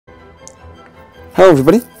Hello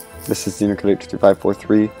everybody, this is Xenoblade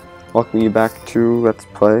 2543, welcoming you back to Let's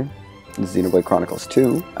Play Xenoblade Chronicles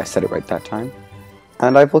 2. I said it right that time.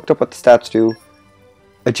 And I've looked up what the stats do.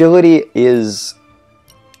 Agility is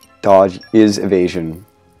dodge, is evasion,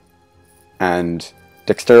 and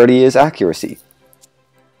dexterity is accuracy.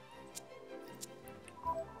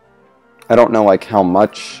 I don't know like how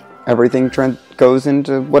much everything goes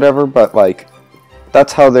into whatever, but like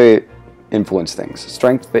that's how they influence things.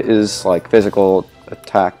 Strength is like physical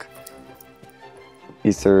attack.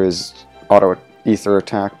 Ether is auto ether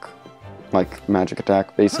attack, like magic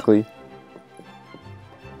attack basically.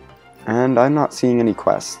 And I'm not seeing any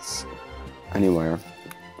quests anywhere.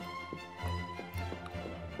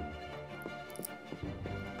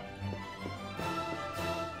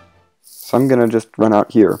 So I'm gonna just run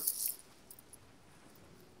out here.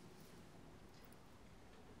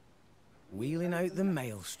 Wheeling out the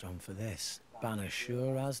Maelstrom for this. Banner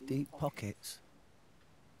sure has deep pockets.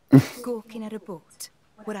 Gawking at a boat.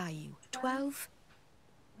 What are you, 12?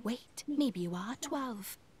 Wait, maybe you are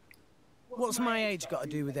 12. What's my age got to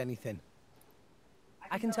do with anything?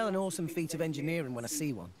 I can tell an awesome feat of engineering when I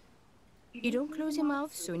see one. You don't close your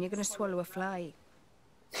mouth soon, you're gonna swallow a fly.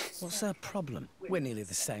 What's her problem? We're nearly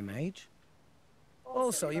the same age.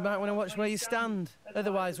 Also, you might want to watch where you stand.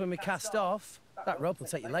 Otherwise, when we cast off, that rope will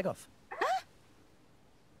take your leg off.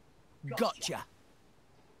 Gotcha!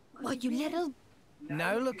 Oh, you little...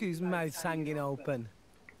 Now look whose mouth's hanging open.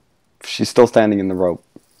 She's still standing in the rope.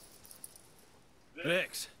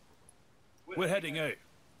 Rex, we're heading out.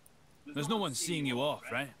 There's no one seeing you off,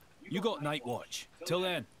 right? You got night watch. Till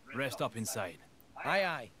then, rest up inside. Aye,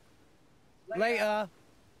 aye. Later.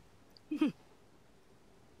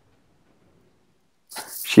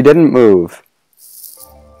 She didn't move.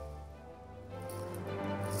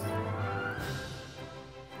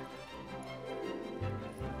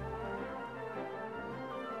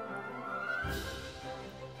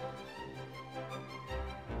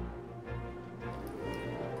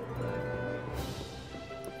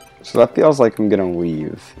 So that feels like I'm gonna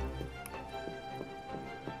leave.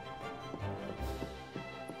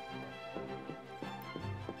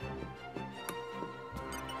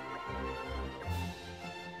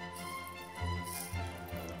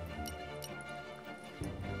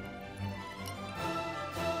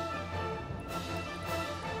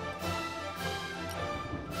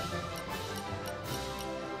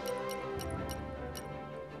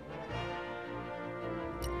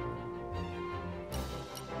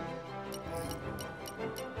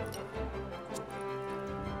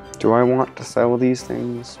 Do I want to sell these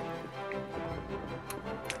things?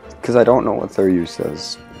 Because I don't know what their use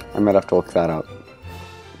is. I might have to look that up.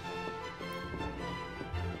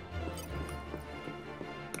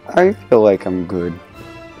 I feel like I'm good.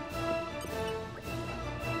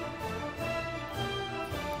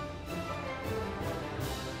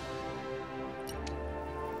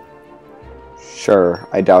 Sure,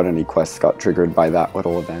 I doubt any quests got triggered by that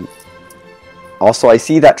little event. Also, I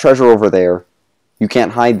see that treasure over there. You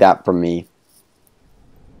can't hide that from me.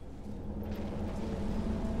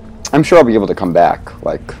 I'm sure I'll be able to come back.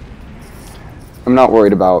 Like, I'm not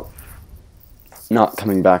worried about not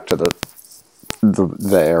coming back to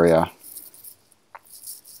the area.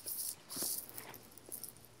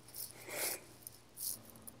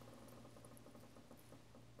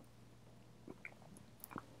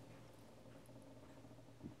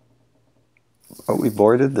 Oh, we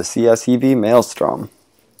boarded the CSEV Maelstrom.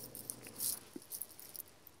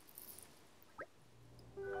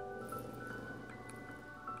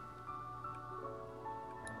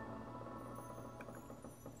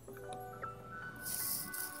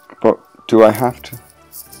 But do I have to?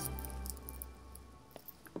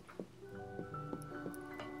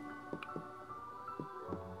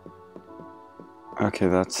 Okay,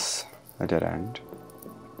 that's a dead end.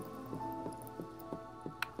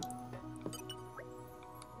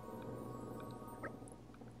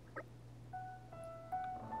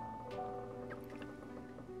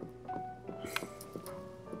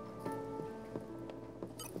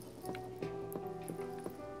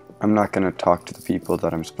 I'm not gonna talk to the people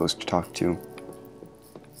that I'm supposed to talk to.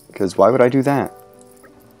 Because why would I do that?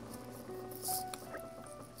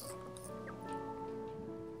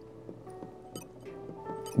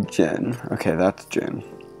 Jin. Okay, that's Jin.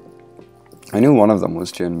 I knew one of them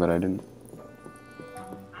was Jin, but I didn't.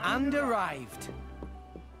 And arrived.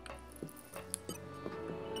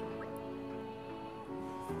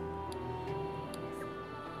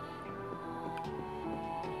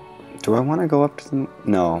 Do I want to go up to them?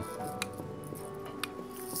 No.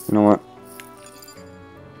 You know what?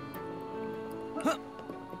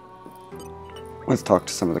 Let's talk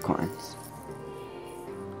to some of the clients.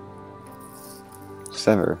 books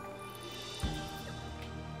ever.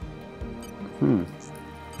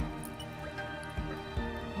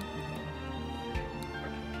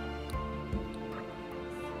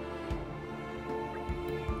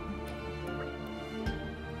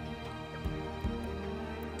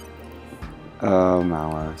 Oh,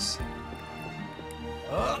 Malice.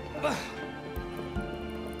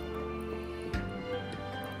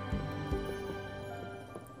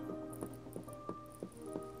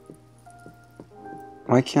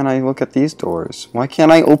 Why can't I look at these doors? Why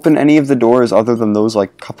can't I open any of the doors other than those,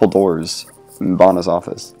 like, couple doors in Bonna's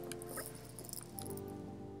office?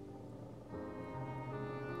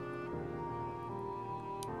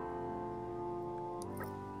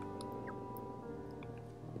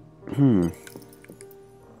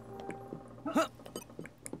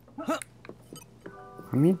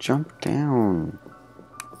 Let me jump down.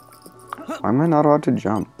 Why am I not allowed to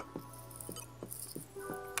jump?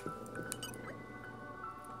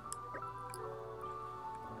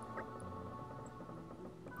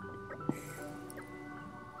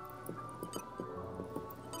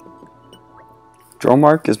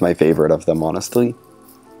 Dromark is my favorite of them, honestly.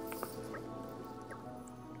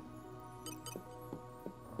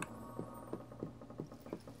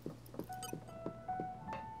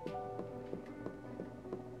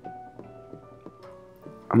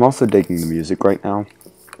 I'm also digging the music right now.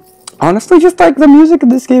 Honestly, just like the music in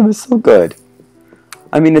this game is so good.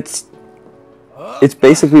 I mean, it's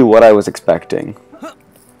basically what I was expecting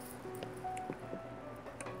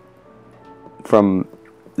from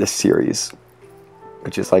this series,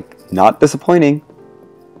 which is like not disappointing.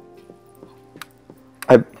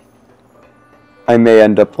 I may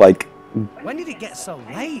end up like When did it get so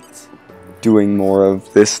late? doing more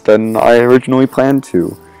of this than I originally planned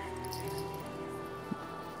to.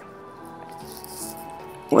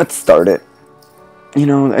 Let's start it. You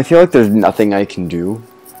know, I feel like there's nothing I can do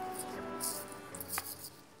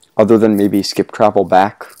other than maybe skip travel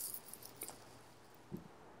back.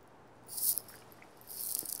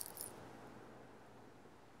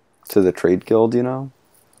 To the trade guild, you know?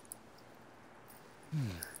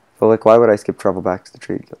 But like, why would I skip travel back to the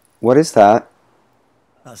trade guild? What is that?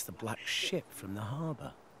 That's the black ship from the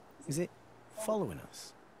harbour. Is it following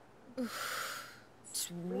us? It's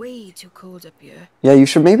way too cold up here. Yeah, you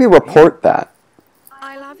should maybe report that.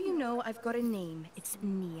 I'll have you know I've got a name. It's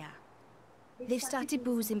Nia. They've started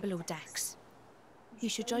boozing below decks. You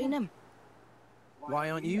should join them.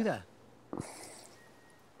 Why aren't you there?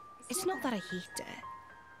 It's not that I hate it.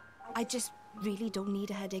 I just really don't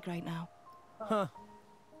need a headache right now. Huh.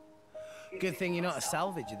 Good thing you're not a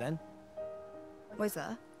salvager then. What's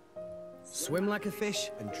that? Swim like a fish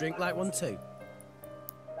and drink like one too.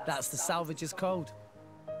 That's the salvager's code.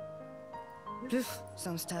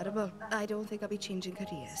 Sounds terrible. I don't think I'll be changing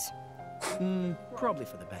careers. Probably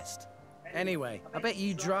for the best. Anyway, I bet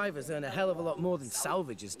you drivers earn a hell of a lot more than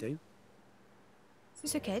salvagers do.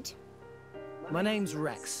 Who's a kid? My name's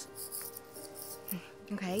Rex.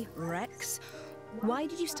 Okay, Rex. Why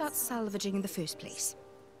did you start salvaging in the first place?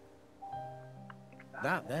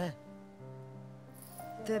 That there.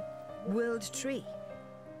 The world tree.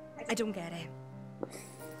 I don't get it.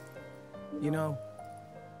 You know,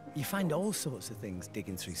 you find all sorts of things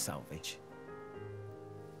digging through salvage.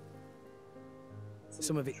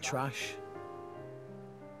 Some of it trash.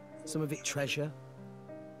 Some of it treasure.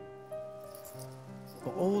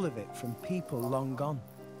 But all of it from people long gone.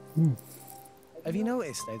 Have you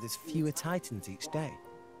noticed how there's fewer titans each day?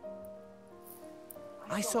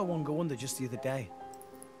 I saw one go under just the other day.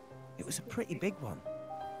 It was a pretty big one.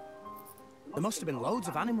 There must have been loads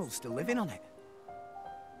of animals still living on it.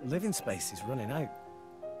 Living space is running out,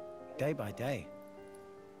 day by day.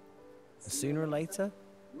 And sooner or later,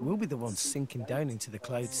 we'll be the ones sinking down into the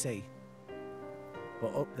cloud sea.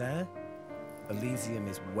 But up there, Elysium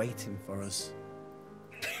is waiting for us.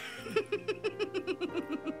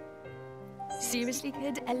 Seriously,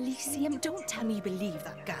 kid? Elysium? Don't tell me you believe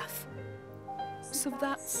that gaff. So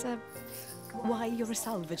that's, why you're a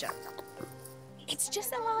salvager? It's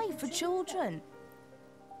just a lie for children.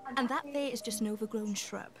 And that there is just an overgrown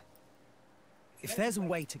shrub. If there's a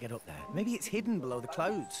way to get up there, maybe it's hidden below the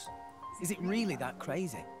clouds. Is it really that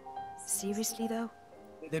crazy? Seriously, though?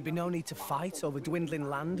 There'd be no need to fight over dwindling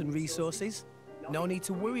land and resources. No need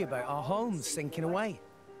to worry about our homes sinking away.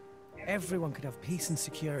 Everyone could have peace and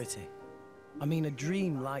security. I mean, a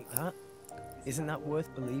dream like that, isn't that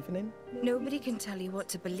worth believing in? Nobody can tell you what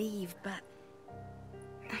to believe, but...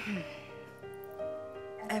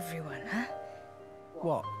 everyone, huh?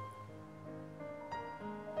 What?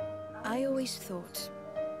 I always thought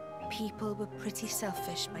people were pretty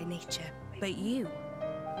selfish by nature, but you...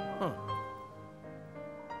 Huh.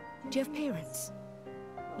 Do you have parents?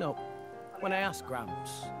 No. When I asked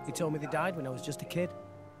Gramps, he told me they died when I was just a kid.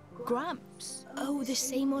 Gramps? Oh, the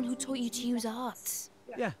same one who taught you to use arts.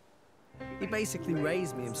 Yeah. He basically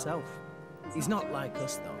raised me himself. He's not like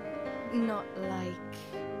us, though. Not like...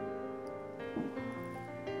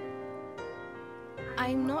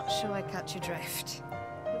 I'm not sure I catch your drift.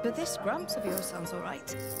 But this Gramps of yours sounds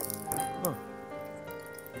alright. Huh.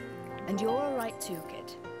 And you're alright too,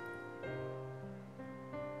 kid.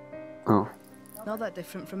 Oh. Not that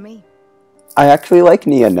different from me. I actually like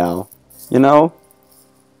Nia now. You know?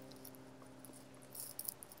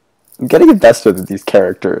 I'm getting invested in these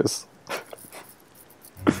characters.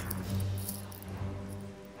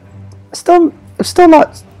 I'm still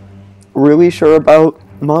not really sure about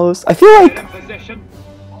Moe's. I feel like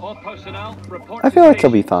he'll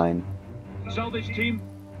be fine. Salvage team,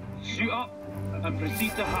 suit up and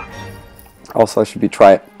proceed to hatch. Also, I should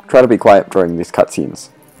try to be quiet during these cutscenes.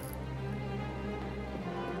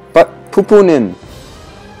 But Pupunin.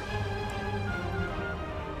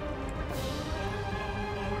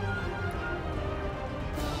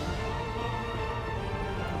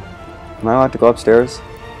 Am I allowed to go upstairs?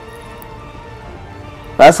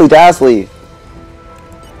 Razzly Dazzly!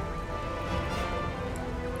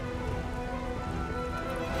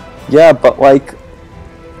 Yeah, but like,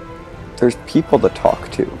 there's people to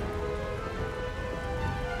talk to.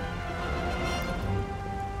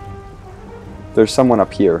 There's someone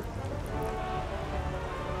up here.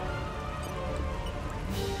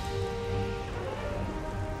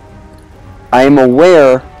 I am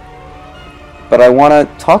aware, but I want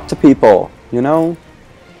to talk to people, you know?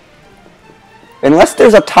 Unless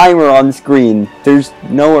there's a timer on screen, there's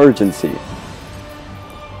no urgency.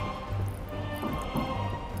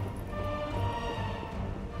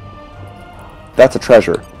 That's a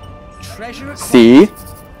treasure. Treasure? See?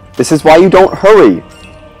 This is why you don't hurry.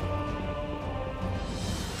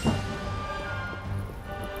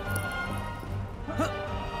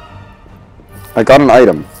 I got an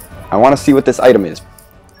item. I want to see what this item is.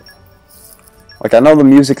 Like, I know the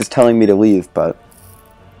music is telling me to leave, but...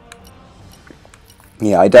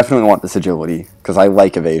 yeah, I definitely want this agility, because I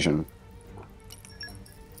like evasion.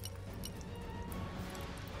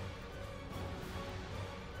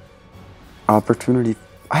 Opportunity...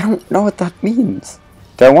 I don't know what that means.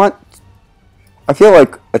 Do I want... I feel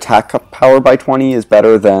like attack power by 20 is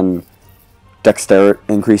better than dexterity,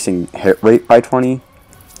 increasing hit rate by 20,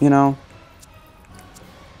 you know?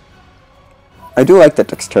 I do like that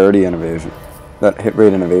dexterity and evasion. That hit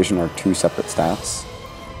rate and evasion are two separate stats.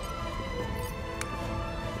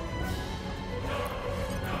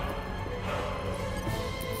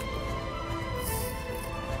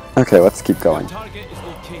 Okay, let's keep going. The target is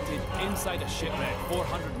located inside a shipwreck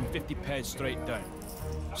 450 pez straight down.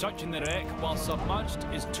 Searching the wreck while submerged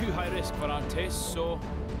is too high risk for our tests, so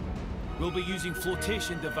we'll be using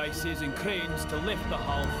flotation devices and cranes to lift the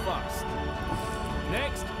hull first.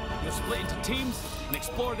 Next, you'll split into teams and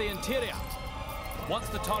explore the interior. Once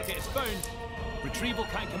the target is found, retrieval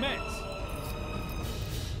can commence.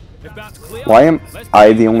 If that's clear, why am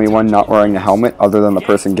I the only one not wearing a helmet other than the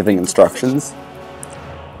person giving instructions?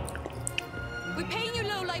 We're paying you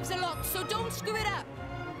lowlives a lot, so don't screw it up.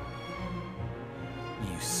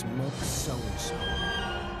 You smug so-and-so.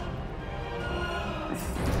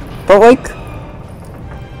 But like,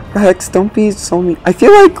 Rex, don't be so mean. I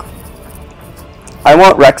feel like I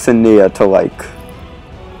want Rex and Nia to like,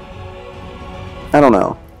 I don't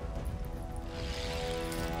know.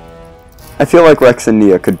 I feel like Rex and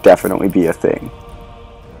Nia could definitely be a thing.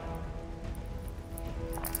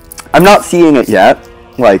 I'm not seeing it yet.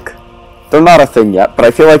 Like, they're not a thing yet, but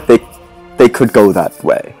I feel like they could go that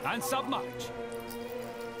way. and submerge.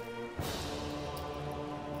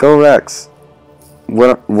 Go Rex.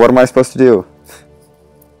 What am I supposed to do?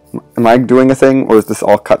 Am I doing a thing, or is this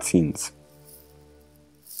all cutscenes?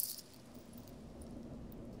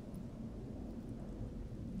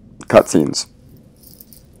 Cutscenes.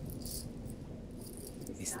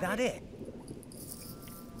 Is that it?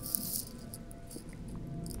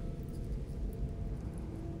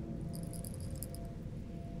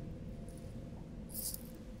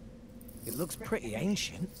 It looks pretty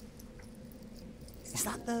ancient. Is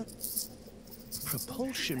that the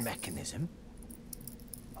propulsion mechanism?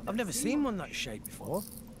 I've never seen one that shape before.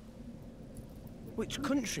 Which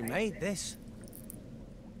country made this?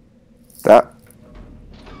 That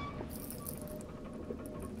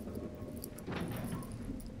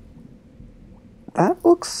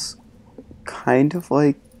looks kind of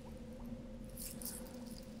like,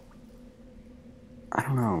 I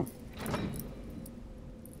don't know.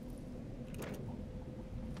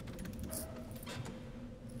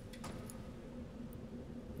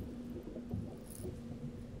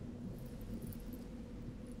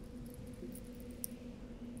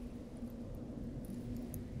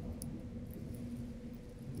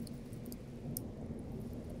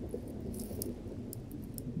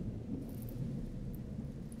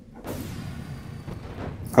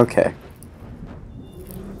 Okay.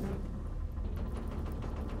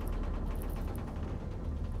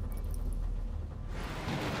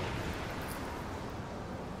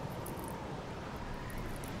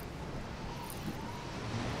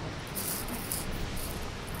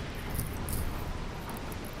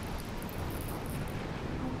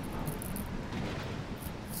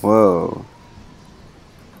 Whoa.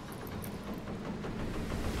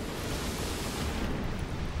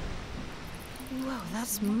 Whoa,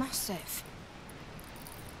 that's massive.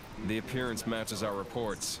 The appearance matches our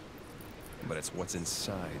reports, but it's what's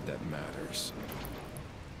inside that matters.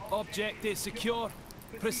 Object is secure.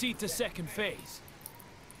 Proceed to second phase.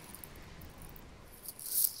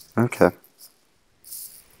 Okay.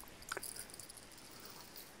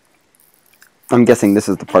 I'm guessing this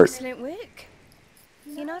is the part. Excellent work.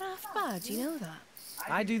 You're not half bad, you know that.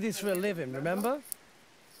 I do this for a living, remember?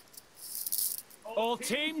 All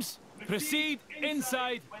teams, proceed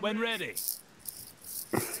inside when ready.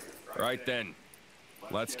 Right then,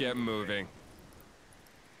 let's get moving.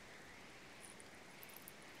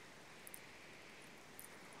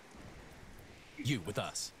 You with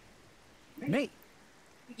us. Me?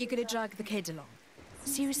 You're gonna drag the kid along.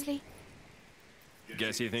 Seriously?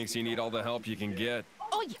 Guess he thinks you need all the help you can get.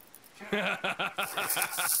 Oh, yeah.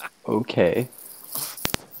 Okay.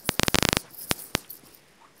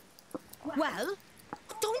 Well,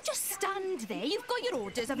 don't just stand there. You've got your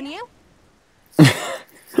orders, haven't you?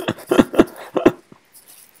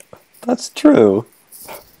 That's true.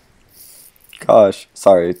 Gosh,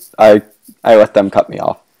 sorry. I let them cut me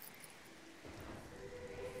off.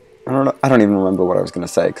 I don't know. I don't even remember what I was gonna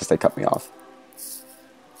say because they cut me off.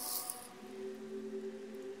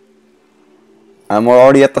 And we're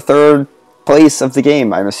already at the third place of the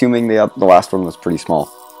game. I'm assuming the last one was pretty small.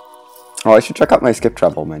 Oh, I should check out my skip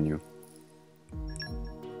travel menu.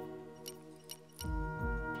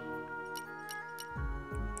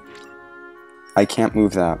 I can't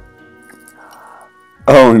move that.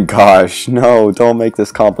 Oh gosh, no, don't make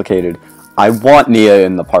this complicated. I want Nia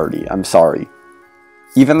in the party, I'm sorry.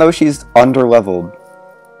 Even though she's underleveled,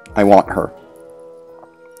 I want her.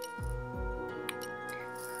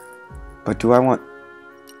 But do I want...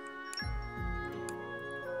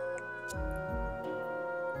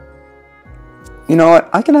 You know what,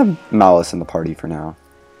 I can have Malice in the party for now.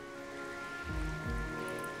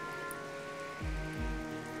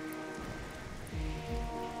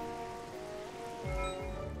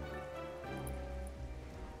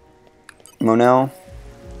 Monel.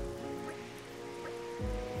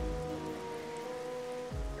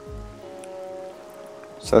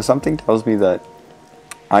 So something tells me that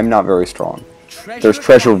I'm not very strong. There's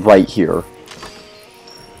treasure right here.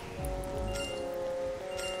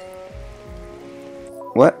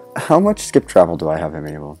 What? How much skip travel do I have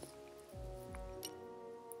enabled?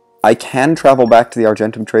 I can travel back to the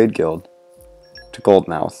Argentum Trade Guild. To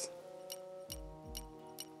Goldmouth.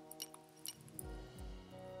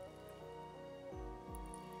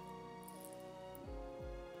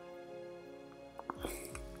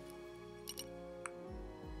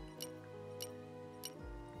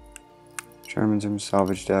 Germans in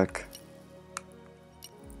salvage deck.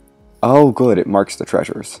 Oh, good. It marks the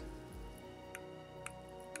treasures.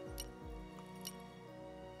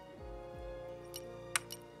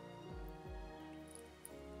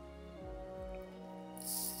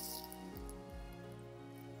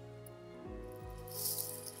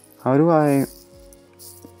 How do I...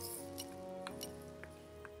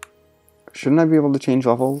 Shouldn't I be able to change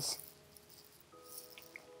levels?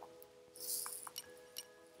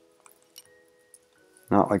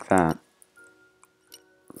 Not like that.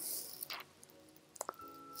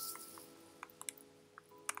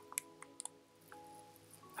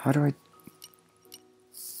 How do I...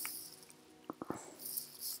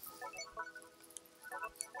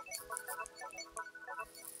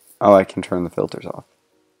 Oh, I can turn the filters off.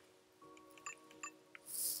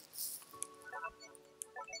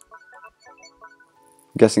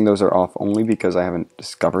 I'm guessing those are off only because I haven't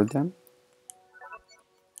discovered them?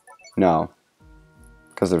 No.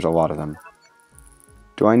 Because there's a lot of them.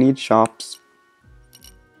 Do I need shops?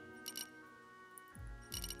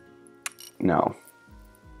 No.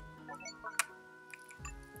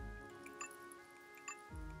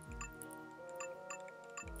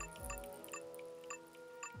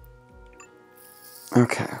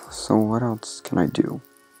 Okay, so what else can I do?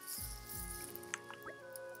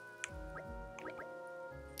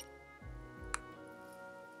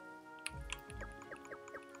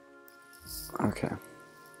 Okay.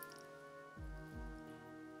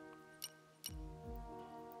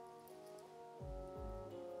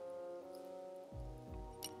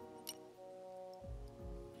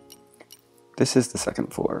 This is the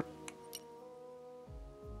second floor.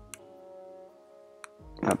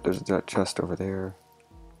 Yep, there's that chest over there.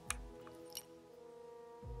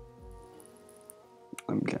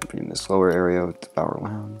 I'm camping in this lower area with the Bower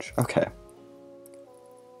Lounge. Okay.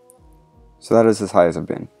 So that is as high as I've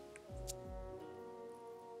been.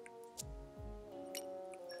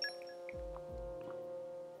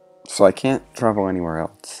 So I can't travel anywhere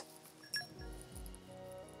else.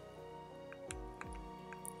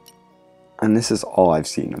 And this is all I've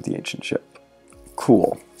seen of the ancient ship.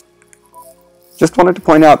 Cool. Just wanted to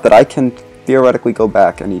point out that I can theoretically go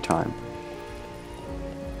back anytime.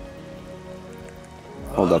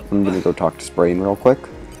 Hold up, I'm gonna go talk to Sprain real quick.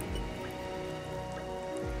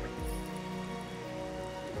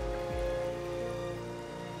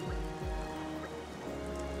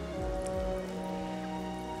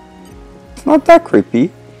 It's not that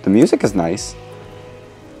creepy. The music is nice.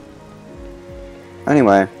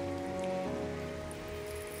 Anyway.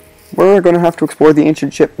 We're gonna have to explore the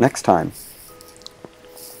ancient ship next time.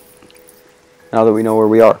 Now that we know where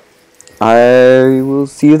we are. I will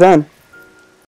see you then.